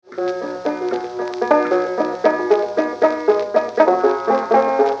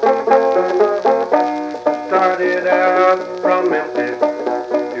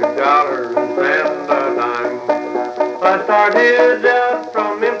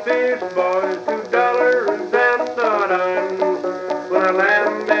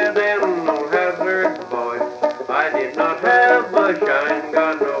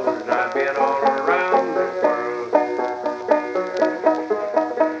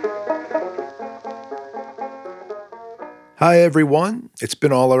Hi, everyone. It's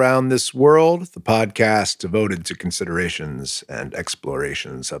been All Around This World, the podcast devoted to considerations and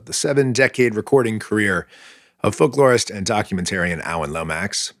explorations of the 7-decade recording career of folklorist and documentarian Alan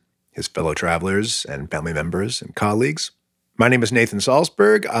Lomax, his fellow travelers and family members and colleagues. My name is Nathan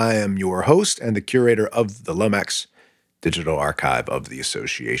Salzberg. I am your host and the curator of the Lomax Digital Archive of the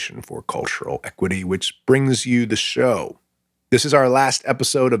Association for Cultural Equity, which brings you the show. This is our last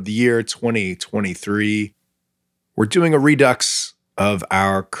episode of the year 2023. We're doing a redux of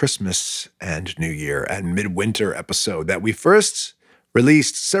our Christmas and New Year and Midwinter episode that we first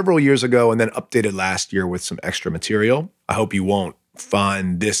released several years ago and then updated last year with some extra material. I hope you won't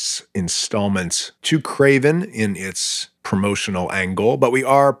find this installment too craven in its promotional angle, but we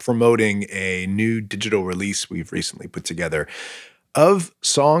are promoting a new digital release we've recently put together of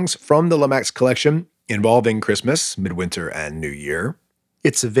songs from the Lomax collection involving Christmas, Midwinter, and New Year.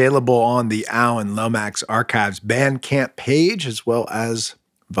 It's available on the Alan Lomax Archives Bandcamp page, as well as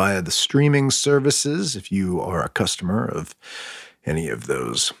via the streaming services if you are a customer of any of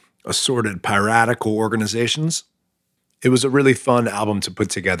those assorted piratical organizations. It was a really fun album to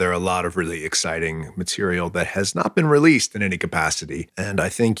put together, a lot of really exciting material that has not been released in any capacity. And I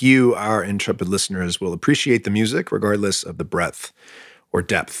think you, our intrepid listeners, will appreciate the music regardless of the breadth or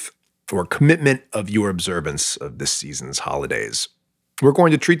depth or commitment of your observance of this season's holidays. We're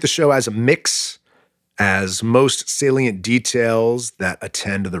going to treat the show as a mix, as most salient details that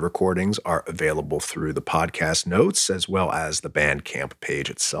attend the recordings are available through the podcast notes as well as the Bandcamp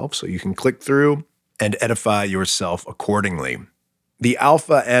page itself, so you can click through and edify yourself accordingly. The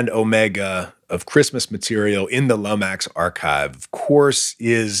alpha and omega of Christmas material in the Lomax archive, of course,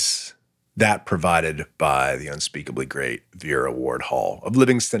 is that provided by the unspeakably great Vera Ward Hall of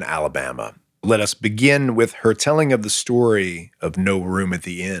Livingston, Alabama. Let us begin with her telling of the story of No Room at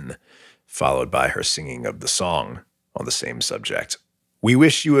the Inn, followed by her singing of the song on the same subject. We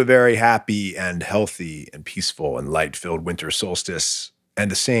wish you a very happy and healthy and peaceful and light-filled winter solstice, and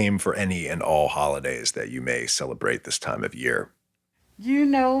the same for any and all holidays that you may celebrate this time of year. You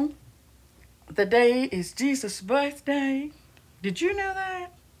know, the day is Jesus' birthday. Did you know that?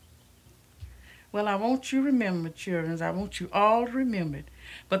 Well, I want you to remember, children. I want you all to remember it.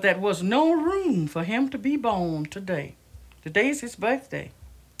 But there was no room for him to be born today. Today's his birthday.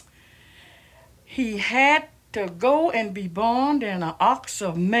 He had to go and be born in an ox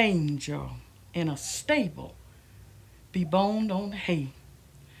of manger, in a stable, be born on hay.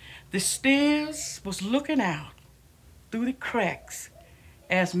 The steers was looking out through the cracks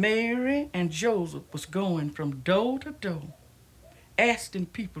as Mary and Joseph was going from door to door, asking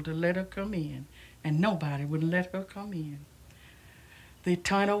people to let her come in, and nobody would let her come in. They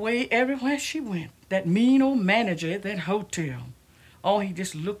turned away everywhere she went. That mean old manager at that hotel, oh, he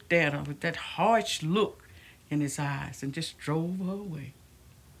just looked at her with that harsh look in his eyes and just drove her away.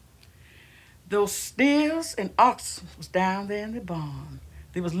 Those steers and oxen was down there in the barn.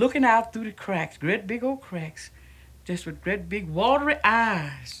 They was looking out through the cracks, great big old cracks, just with great big watery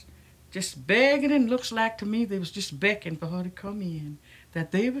eyes, just begging, and looks like to me they was just beckoning for her to come in,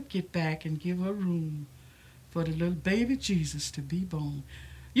 that they would get back and give her room for the little baby Jesus to be born.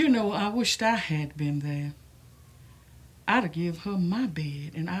 You know, I wished I had been there. I'd have give her my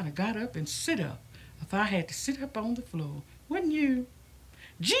bed, and I'd have got up and sit up if I had to sit up on the floor. Wouldn't you?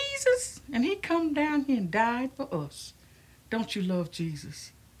 Jesus, and he come down here and died for us. Don't you love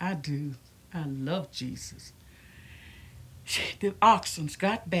Jesus? I do. I love Jesus. The oxens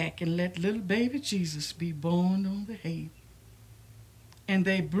got back and let little baby Jesus be born on the hay. And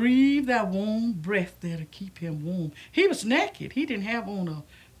they breathed that warm breath there to keep him warm. He was naked. He didn't have on a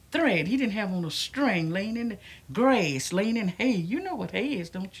thread. He didn't have on a string, laying in the grass, laying in hay. You know what hay is,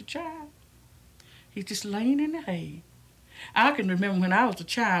 don't you, child? He's just laying in the hay. I can remember when I was a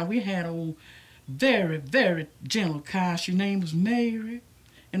child, we had a very, very gentle cow. Her name was Mary.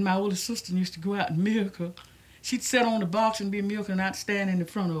 And my older sister used to go out and milk her. She'd sit on the box and be milking, and I'd stand in the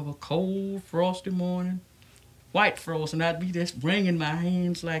front of a cold, frosty morning, white frost, and I'd be just wringing my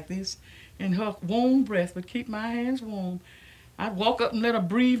hands like this, and her warm breath would keep my hands warm. I'd walk up and let her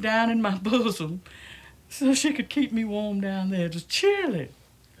breathe down in my bosom so she could keep me warm down there, just chilly.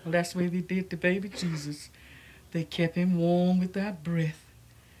 Well, that's the way they did to baby Jesus. They kept him warm with that breath.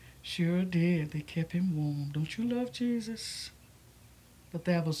 Sure did. They kept him warm. Don't you love Jesus? But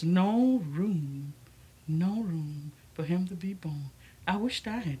there was no room for him to be born. I wished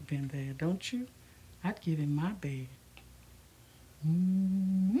I had been there, don't you? I'd give him my bed.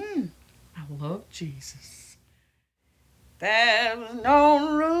 I love Jesus. There's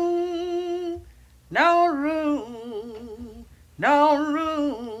no room, no room, no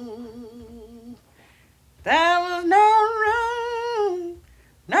room. There was no room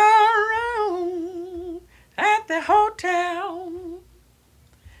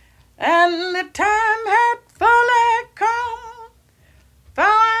the time had fully come for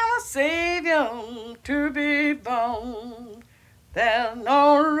our Savior to be born. There's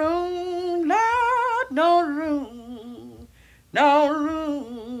no room, Lord, no room, no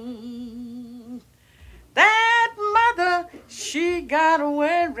room. That mother, she got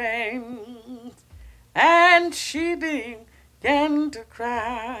weary, and she began to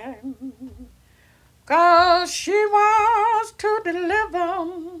cry, 'cause she was to deliver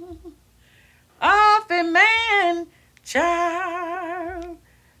of a man child,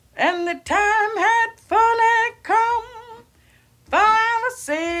 and the time had fully come for our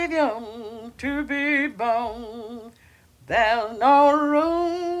Savior to be born. There's no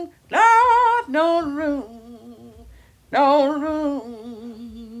room, Lord, no room, no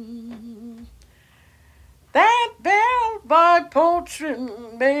room. That bell boy, portrait,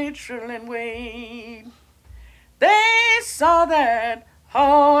 matron, and wait, they saw that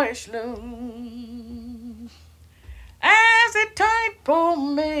horse loom as it tied poor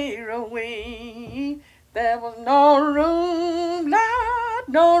Mary away. There was no room, Lord,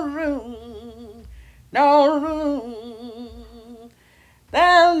 no room, no room.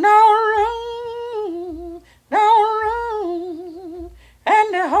 There's no room, no room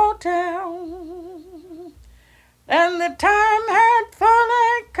in the hotel. And the time had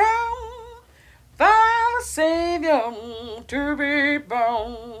fully come for our Savior to be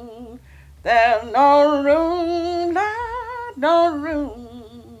born. There's no room, Lord, no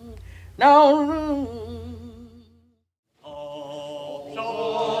room, no room.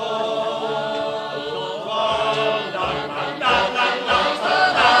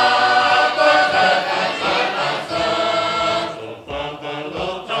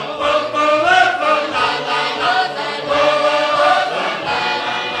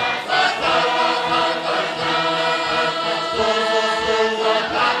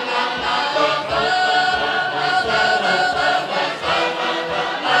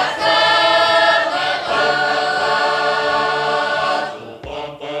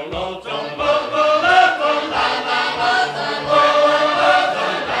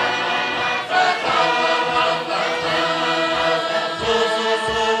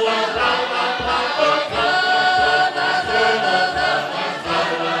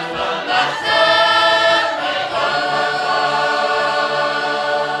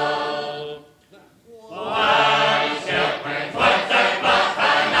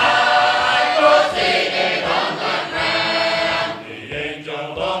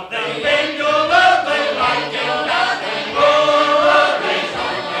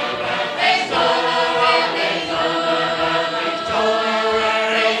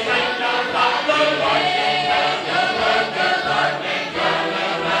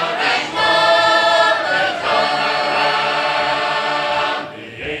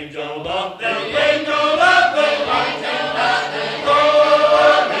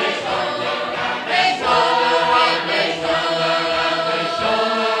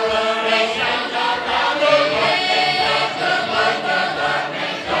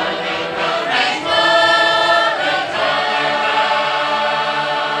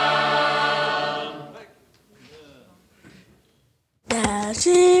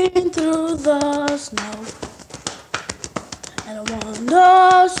 Dashing through the snow and a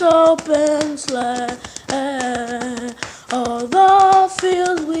wondrous open sleigh. All the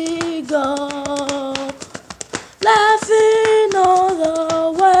fields we go, laughing all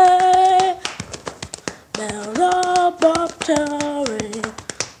the way. Bells are bob towering,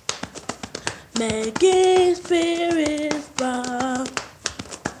 making spirits bright.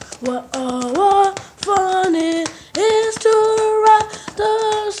 What fun it is to write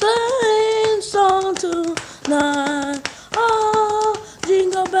the sleighing song tonight. Oh,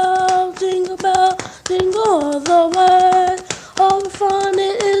 jingle bell, jingle all the way. Oh, what fun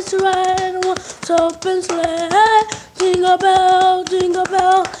it is to ride one open sleigh. Jingle bell, jingle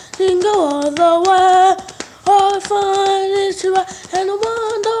all the way. Oh, what fun it is to ride in a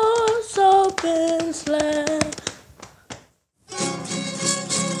wondrous open sleigh.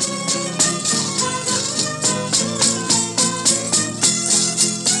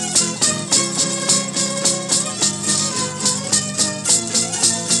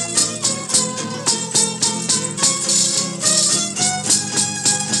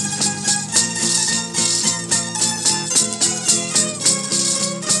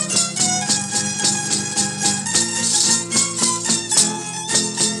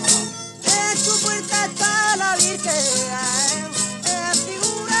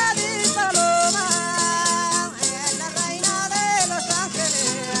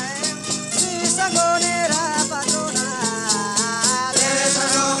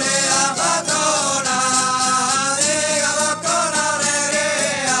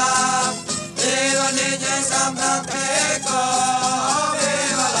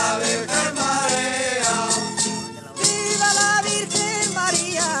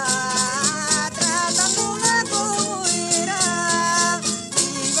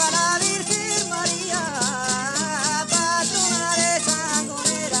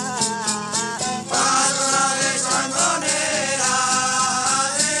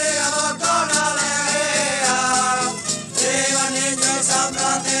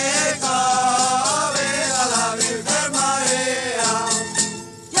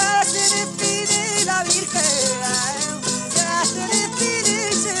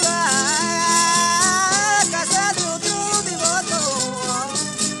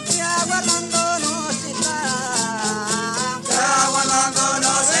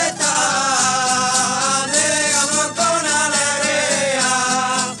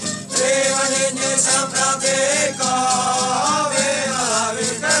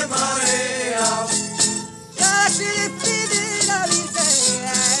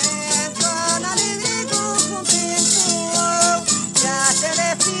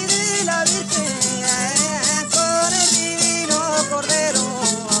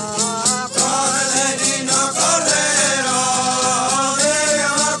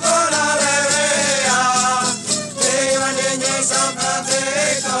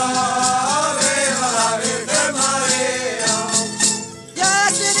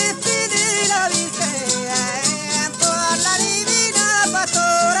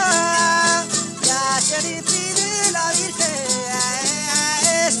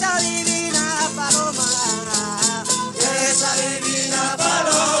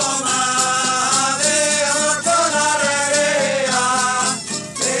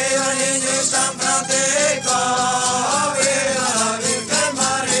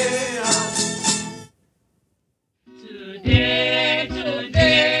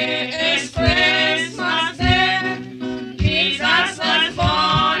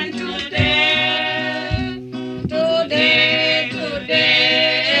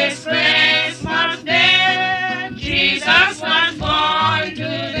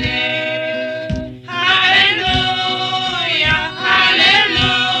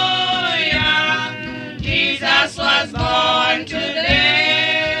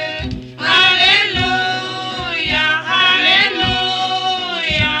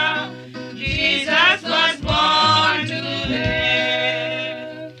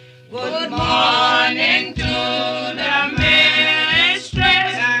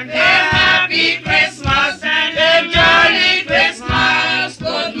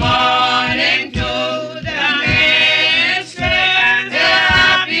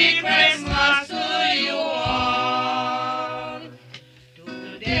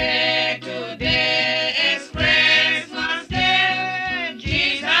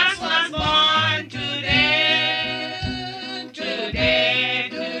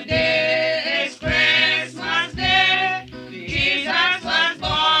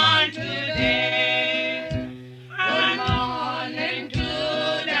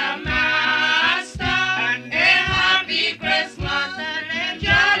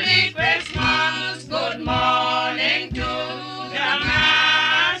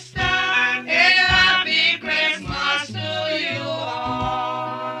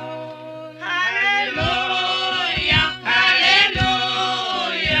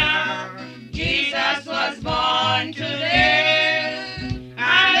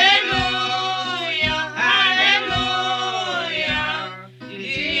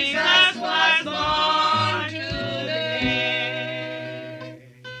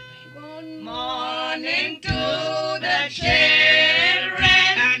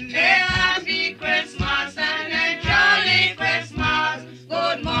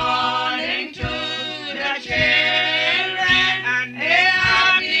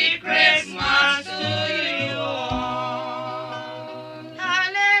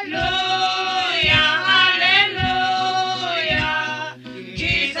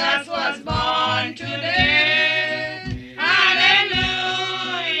 born today.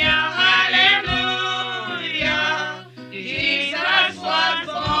 Hallelujah, hallelujah. Jesus was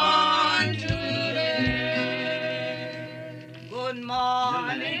born today. Good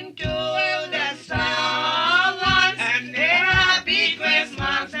morning to the someone and a happy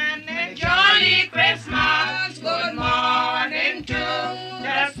Christmas and a jolly Christmas. Good morning to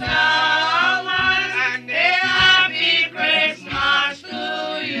the someone and a happy Christmas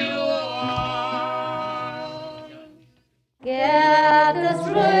to you all. Get the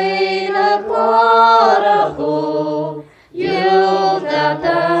strain of water, you'll get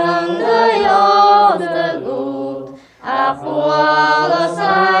the yours the good. Aqua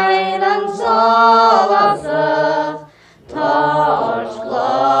silence all of the torch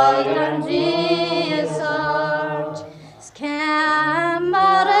light and Jesus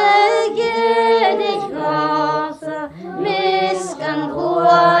Skammare gedig hasa miskan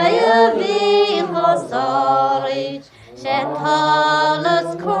hoye vi hosarich Shetales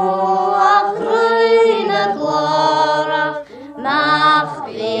koa grüne glora Mach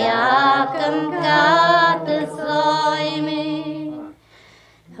viaken gattes oimi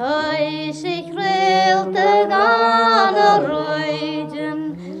Hoi sich rilte gana ruiden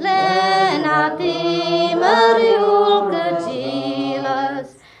Lena timer julke tilas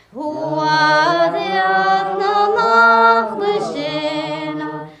Hua diat na nach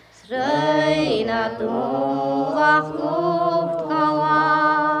beschena Sreina duvach guft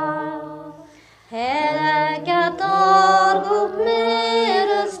kawal Helga torgut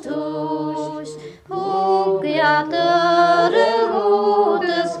meres tusch Hugja dörre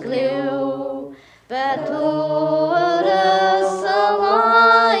gutes glu Betueres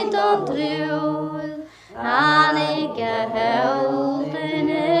leit und trul Anike helden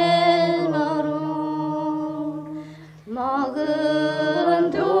ilmerum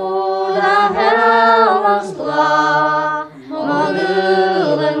Maguren dula helmas gla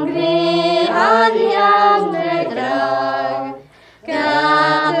Maguren gri an jante grag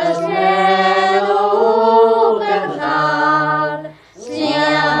Gates hedo bekal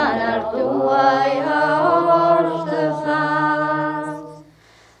Stjerner duai horste fast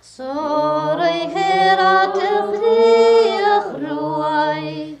Sorry hera te friach ruai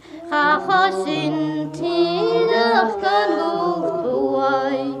Chachashin tidach kan lucht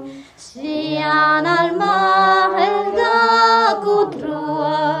buai Stjerner mahel da gut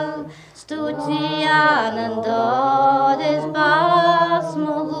rual Stutianen dodes bas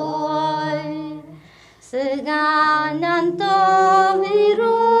moluai Seganan to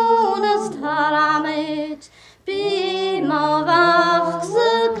virunas taramit Bima vachse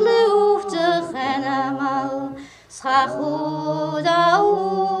klufte genemal Schachuda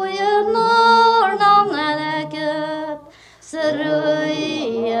uier nor nam eleket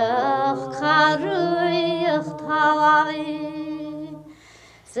Seruyach charuyach talavit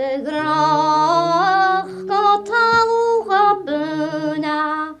Segrach gotalucha buna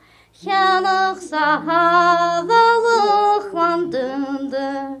Chanach sahavalach wandunde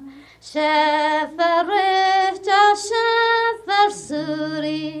Shefer rifta shefer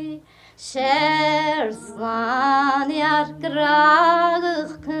suri Sher slaniar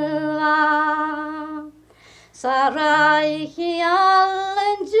gragach kula Saraichi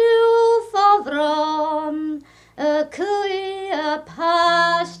allen djuf av ron Kuia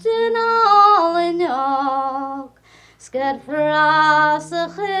paschten allen jog Sker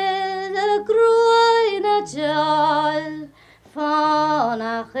frasach de groene jal Van a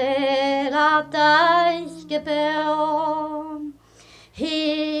hela deich gebeon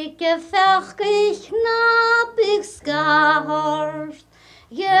Hike ferkich knappig skahorst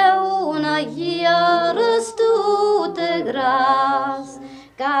Jona jere stute gras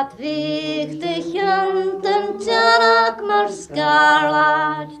Gat wichtig jönten tjarak mar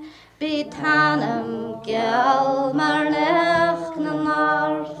skarlat Bit hanem gelmar nechne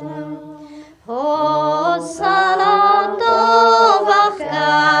narsem Hosanna dovach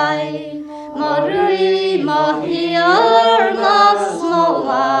gai Morui mohier nas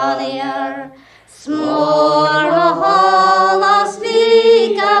molanier Smor moholas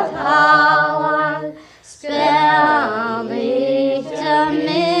vigat halal Spel mich der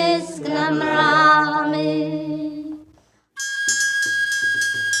misknem rami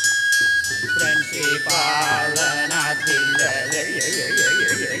Principalen at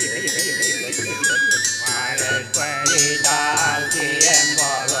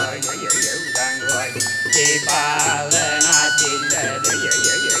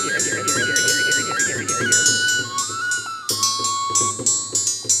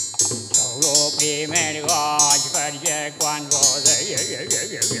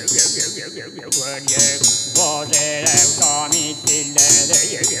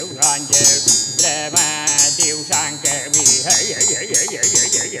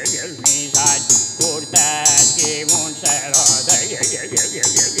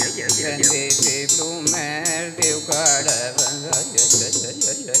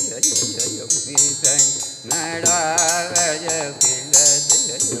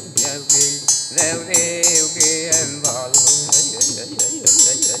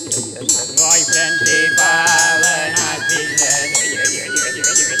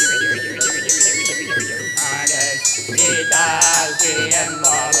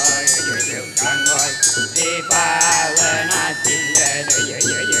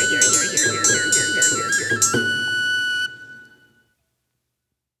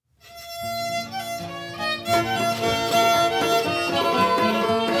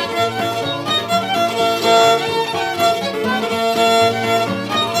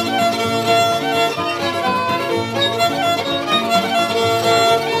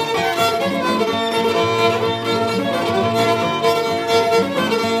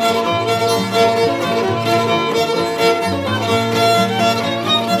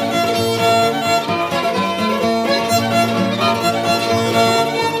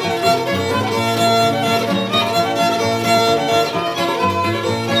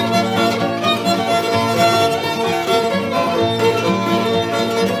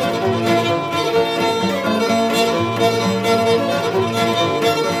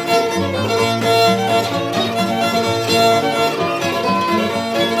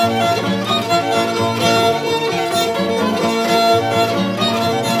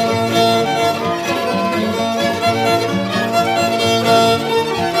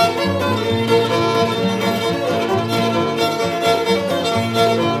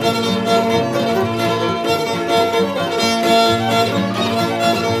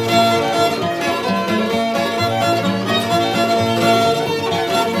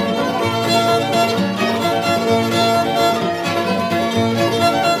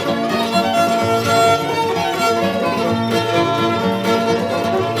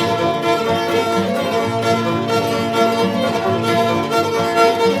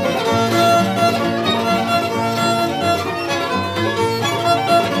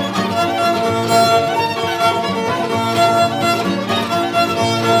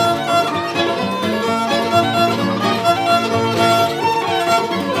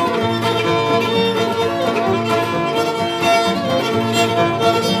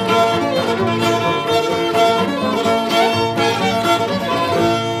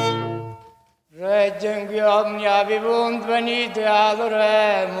omnia vivunt, venite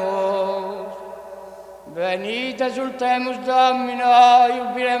adoremus. Venite sultemus Domino,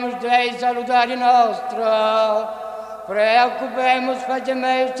 iubilemus Dei salutari nostra. Preoccupemus facem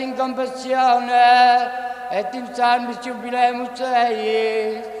eus in compassione, et in salmis jubilemus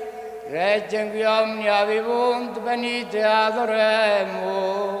Deis. Reggem qui omnia vivunt, venite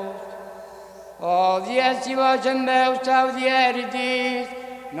adoremus. Odiesi vocem meus audieritis,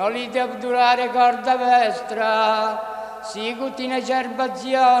 nolite obdurare corda vestra, sicut in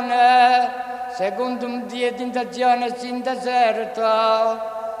acerbazione, secundum die tentazione sin deserto,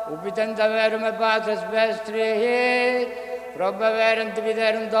 ubitenda verum e patres vestri, probaverent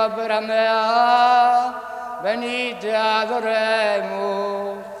viderunt opera mea, venite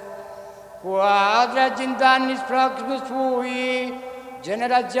adoremus. Quadra cintannis proximus fui,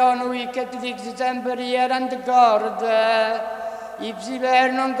 generationui che ti dixi semper ierant corde, ipsi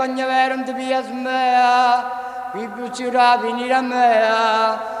ver non cognaverunt vias mea, qui più ciura venir a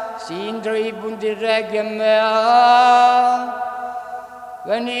mea, si introibunt in requiem mea.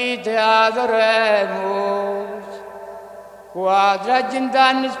 Venite adoremus. Quadra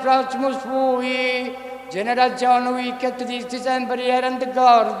cintannis proximus fui, generationui che ti dixi semper ierant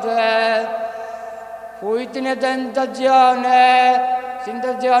corde, fuit in tentazione, sin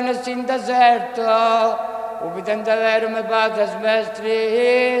deserto, ubitenda verum e patres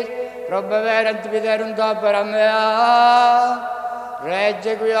vestris, probaverent viderunt opera mea,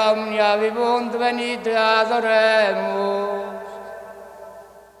 regge qui omnia vivunt, venite adoremus.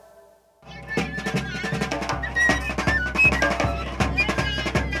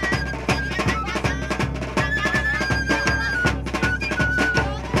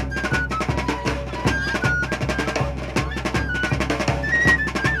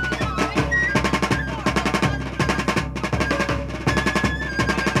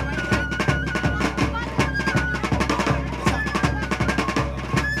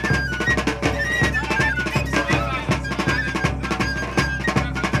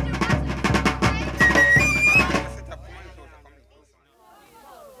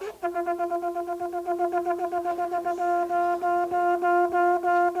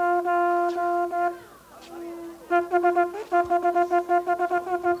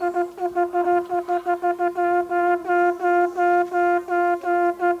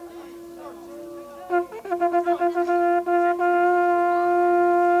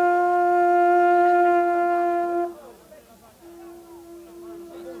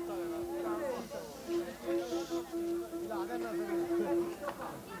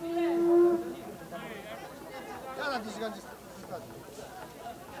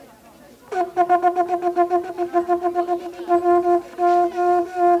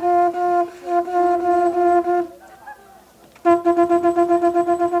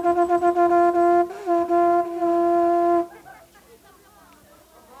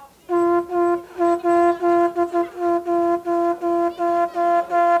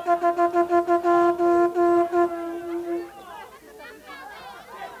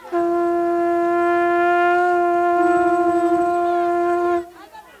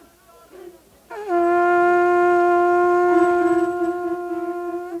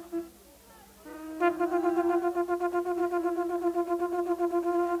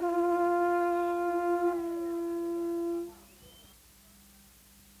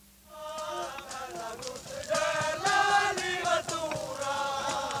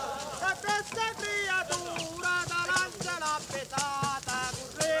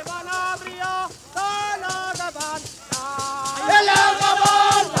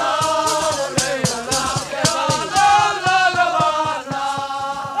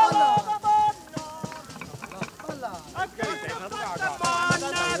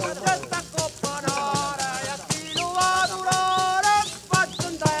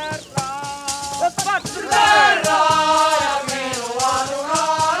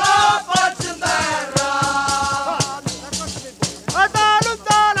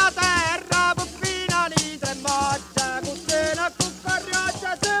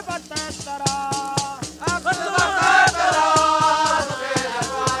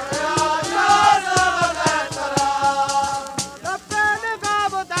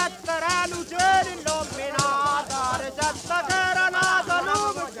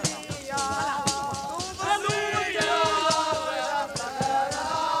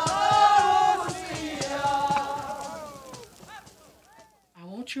 I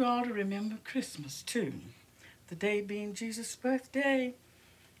want you all to remember Christmas too. The day being Jesus' birthday,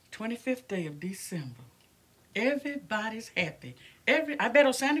 25th day of December. Everybody's happy. I bet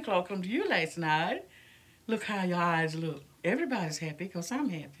old Santa Claus come to you last night. Look how your eyes look. Everybody's happy because I'm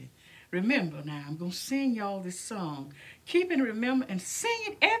happy. Remember now, I'm going to sing y'all this song. Keep it, remember, and sing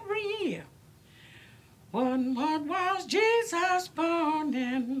it every year. What was Jesus born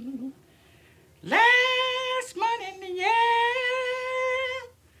in? Last month in the year.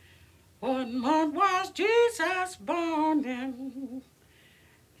 What was Jesus born in?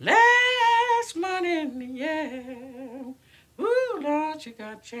 Last month in the year. Ooh, Lord, you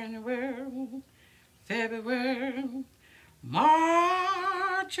got January, February,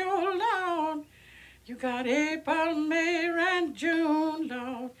 March, oh Lord. You got April, May, and June,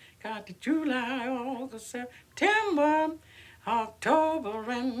 Lord. Got the July, August, September, October,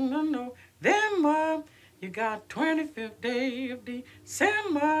 and November. You got 25th day of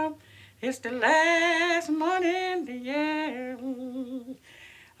December. It's the last month in the year.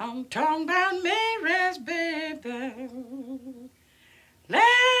 I'm talking about Mary's baby.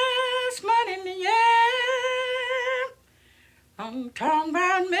 Last month in the year. I'm talking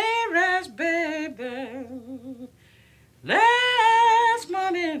about Mary's baby. Last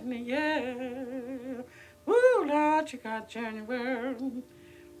month in the year. Ooh, Lord, you got January,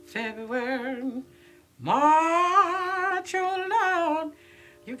 February, March, oh Lord.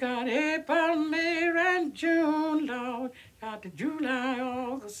 You got April, May, and June, Lord. Got the July,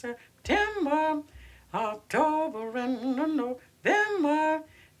 August, September, October, and November.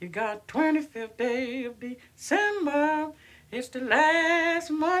 You got 25th day of December. It's the last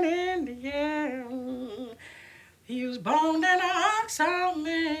month in the year. He was born in an ox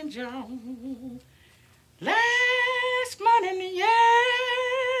manger. Last month in the year.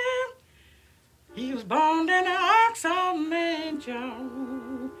 He was born in an ox manger.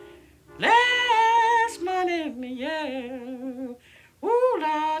 Last month in the year. Ooh,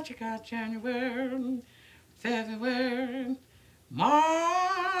 Lord, you got January, February,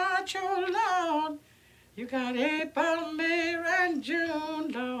 March, oh Lord. You got April, May, and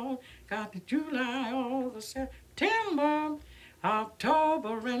June, Lord. Got the July, August, September,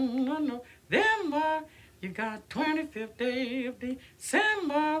 October, and November. You got 25th day of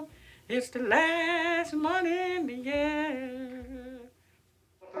December. It's the last month in the year.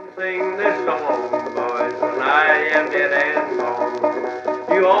 sing this song, boys, when I am dead and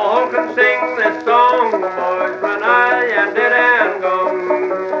gone. You all can sing this song, boys, when I am dead and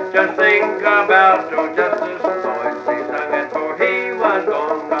gone. Just think about